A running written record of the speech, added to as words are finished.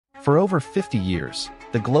For over 50 years,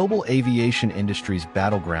 the global aviation industry's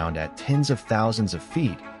battleground at tens of thousands of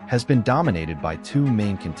feet has been dominated by two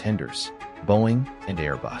main contenders, Boeing and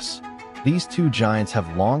Airbus. These two giants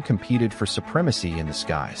have long competed for supremacy in the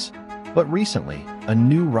skies. But recently, a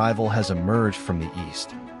new rival has emerged from the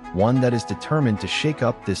east, one that is determined to shake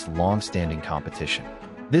up this long-standing competition.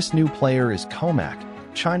 This new player is Comac,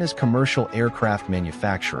 China's commercial aircraft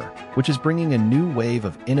manufacturer, which is bringing a new wave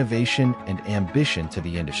of innovation and ambition to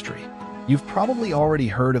the industry. You've probably already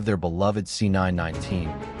heard of their beloved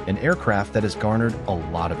C919, an aircraft that has garnered a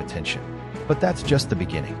lot of attention. But that's just the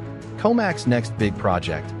beginning. Comac's next big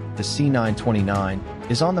project, the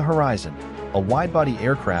C929, is on the horizon, a wide-body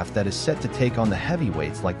aircraft that is set to take on the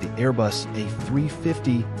heavyweights like the Airbus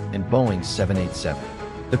A320 and Boeing 787.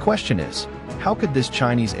 The question is, how could this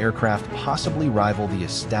Chinese aircraft possibly rival the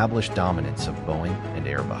established dominance of Boeing and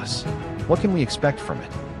Airbus? What can we expect from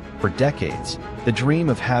it? For decades, the dream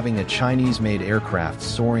of having a Chinese-made aircraft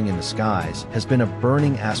soaring in the skies has been a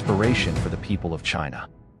burning aspiration for the people of China.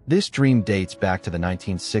 This dream dates back to the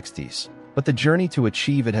 1960s, but the journey to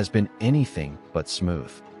achieve it has been anything but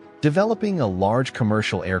smooth. Developing a large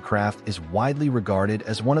commercial aircraft is widely regarded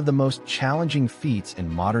as one of the most challenging feats in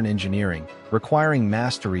modern engineering, requiring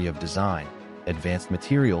mastery of design, advanced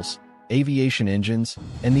materials, aviation engines,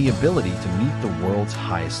 and the ability to meet the world's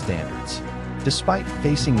highest standards. Despite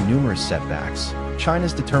facing numerous setbacks,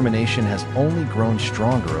 China's determination has only grown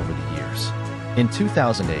stronger over the years. In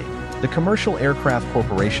 2008, the Commercial Aircraft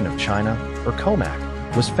Corporation of China, or Comac,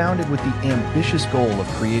 was founded with the ambitious goal of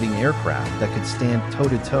creating aircraft that could stand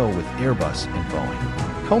toe-to-toe with Airbus and Boeing.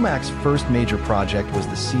 Comac's first major project was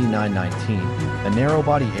the C919, a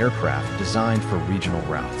narrow-body aircraft designed for regional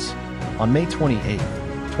routes. On May 28,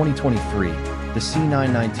 2023, the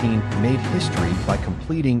C919 made history by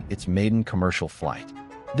completing its maiden commercial flight.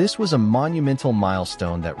 This was a monumental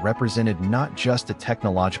milestone that represented not just a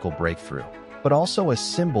technological breakthrough, but also a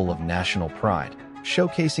symbol of national pride,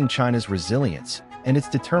 showcasing China's resilience and its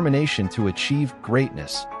determination to achieve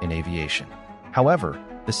greatness in aviation. However,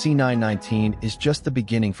 the C919 is just the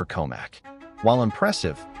beginning for Comac. While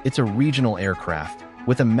impressive, it's a regional aircraft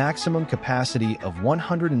with a maximum capacity of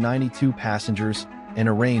 192 passengers and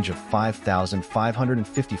a range of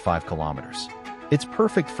 5,555 kilometers. It's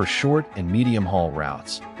perfect for short and medium-haul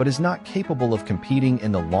routes, but is not capable of competing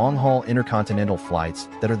in the long-haul intercontinental flights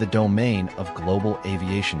that are the domain of global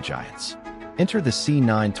aviation giants. Enter the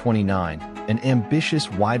C929, an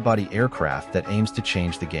ambitious wide-body aircraft that aims to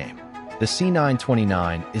change the game. The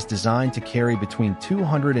C929 is designed to carry between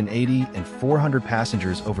 280 and 400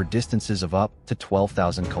 passengers over distances of up to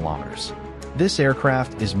 12,000 kilometers. This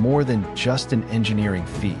aircraft is more than just an engineering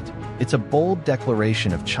feat. It's a bold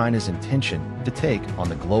declaration of China's intention to take on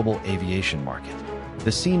the global aviation market.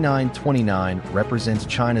 The C929 represents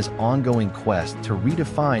China's ongoing quest to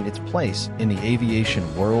redefine its place in the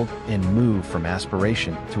aviation world and move from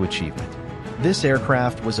aspiration to achievement. This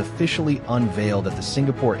aircraft was officially unveiled at the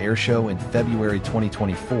Singapore Airshow in February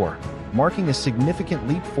 2024, marking a significant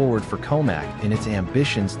leap forward for Comac in its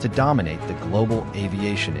ambitions to dominate the global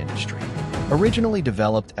aviation industry. Originally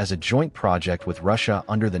developed as a joint project with Russia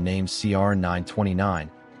under the name CR929,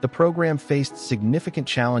 the program faced significant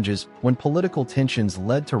challenges when political tensions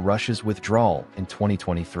led to Russia's withdrawal in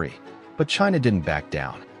 2023. But China didn't back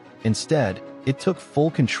down. Instead, it took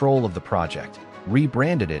full control of the project,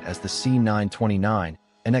 rebranded it as the C929,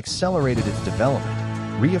 and accelerated its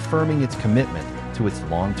development, reaffirming its commitment to its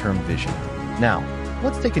long-term vision. Now,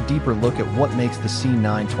 let's take a deeper look at what makes the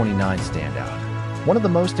C929 stand out. One of the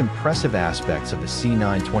most impressive aspects of the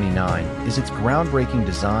C929 is its groundbreaking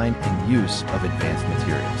design and use of advanced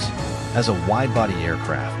materials. As a wide-body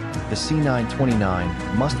aircraft, the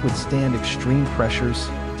C929 must withstand extreme pressures,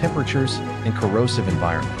 temperatures, and corrosive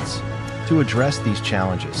environments. To address these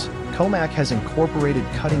challenges, Comac has incorporated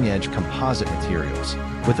cutting-edge composite materials,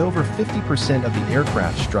 with over 50% of the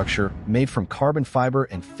aircraft structure made from carbon fiber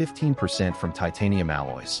and 15% from titanium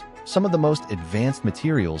alloys, some of the most advanced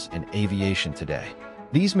materials in aviation today.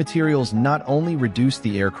 These materials not only reduce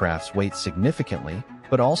the aircraft's weight significantly,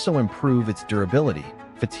 but also improve its durability,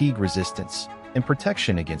 fatigue resistance, and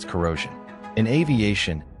protection against corrosion. In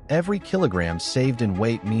aviation, every kilogram saved in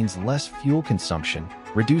weight means less fuel consumption,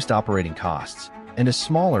 reduced operating costs, and a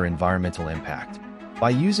smaller environmental impact. By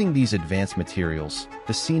using these advanced materials,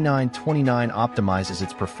 the C929 optimizes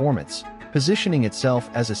its performance, positioning itself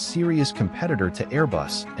as a serious competitor to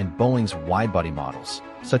Airbus and Boeing's wide-body models,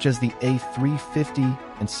 such as the A350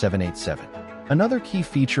 and 787. Another key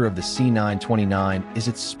feature of the C929 is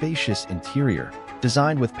its spacious interior,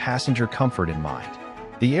 designed with passenger comfort in mind.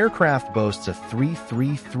 The aircraft boasts a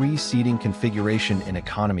 333 seating configuration in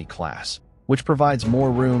economy class, which provides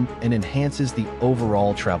more room and enhances the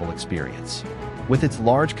overall travel experience. With its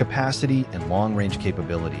large capacity and long-range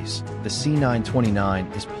capabilities, the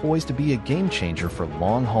C929 is poised to be a game-changer for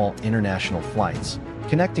long-haul international flights,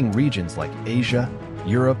 connecting regions like Asia,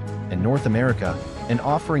 Europe, and North America, and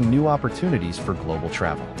offering new opportunities for global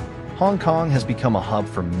travel. Hong Kong has become a hub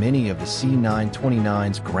for many of the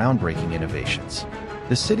C929's groundbreaking innovations.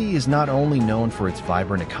 The city is not only known for its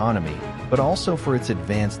vibrant economy, but also for its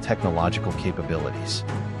advanced technological capabilities.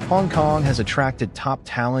 Hong Kong has attracted top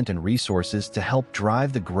talent and resources to help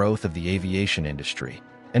drive the growth of the aviation industry,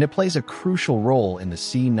 and it plays a crucial role in the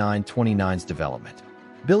C929's development.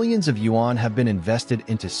 Billions of yuan have been invested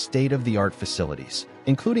into state-of-the-art facilities,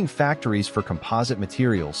 including factories for composite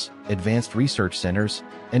materials, advanced research centers,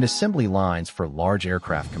 and assembly lines for large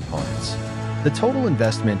aircraft components. The total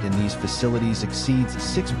investment in these facilities exceeds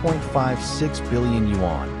 6.56 billion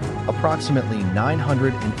yuan, approximately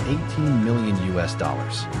 918 million US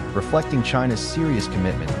dollars, reflecting China's serious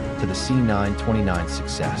commitment to the C929's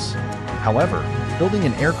success. However, building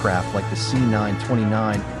an aircraft like the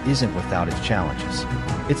C929 isn't without its challenges.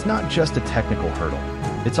 It's not just a technical hurdle.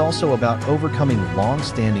 It's also about overcoming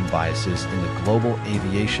long-standing biases in the global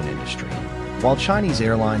aviation industry. While Chinese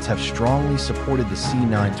airlines have strongly supported the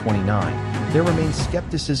C929, there remains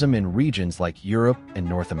skepticism in regions like Europe and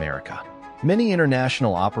North America. Many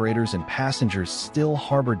international operators and passengers still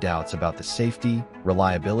harbor doubts about the safety,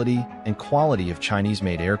 reliability, and quality of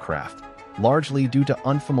Chinese-made aircraft, largely due to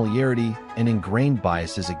unfamiliarity and ingrained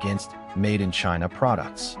biases against made-in-China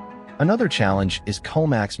products. Another challenge is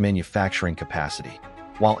Comac's manufacturing capacity.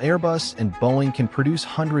 While Airbus and Boeing can produce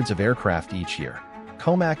hundreds of aircraft each year,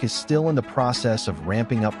 Comac is still in the process of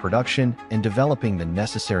ramping up production and developing the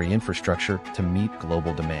necessary infrastructure to meet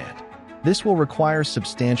global demand. This will require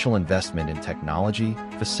substantial investment in technology,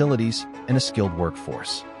 facilities, and a skilled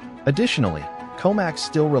workforce. Additionally, Comac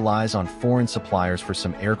still relies on foreign suppliers for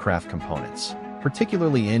some aircraft components,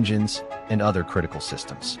 particularly engines and other critical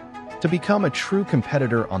systems. To become a true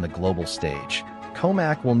competitor on the global stage,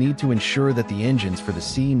 Comac will need to ensure that the engines for the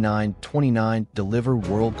C929 deliver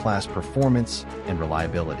world-class performance and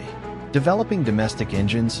reliability. Developing domestic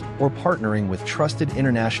engines or partnering with trusted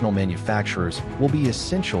international manufacturers will be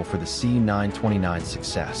essential for the C929's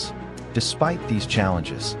success. Despite these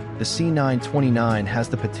challenges, the C929 has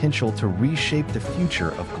the potential to reshape the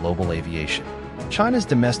future of global aviation. China's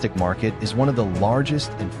domestic market is one of the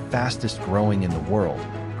largest and fastest growing in the world,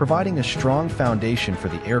 providing a strong foundation for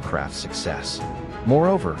the aircraft's success.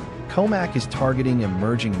 Moreover, Comac is targeting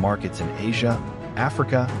emerging markets in Asia,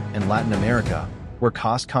 Africa, and Latin America, where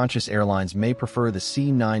cost-conscious airlines may prefer the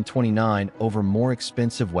C929 over more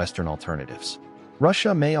expensive Western alternatives.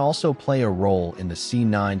 Russia may also play a role in the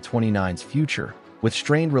C929's future, with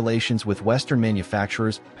strained relations with Western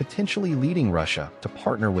manufacturers potentially leading Russia to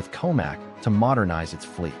partner with Comac to modernize its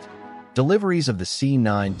fleet. Deliveries of the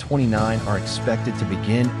C929 are expected to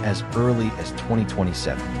begin as early as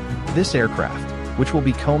 2027. This aircraft, which will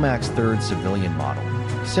be Comac's third civilian model,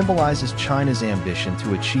 symbolizes China's ambition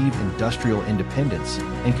to achieve industrial independence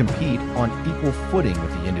and compete on equal footing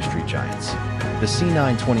with the industry giants. The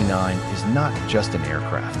C929 is not just an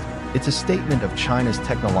aircraft. It's a statement of China's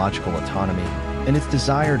technological autonomy and its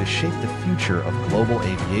desire to shape the future of global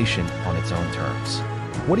aviation on its own terms.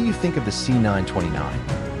 What do you think of the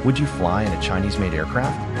C929? Would you fly in a Chinese-made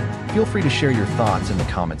aircraft? Feel free to share your thoughts in the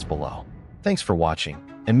comments below. Thanks for watching,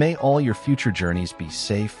 and may all your future journeys be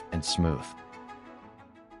safe and smooth.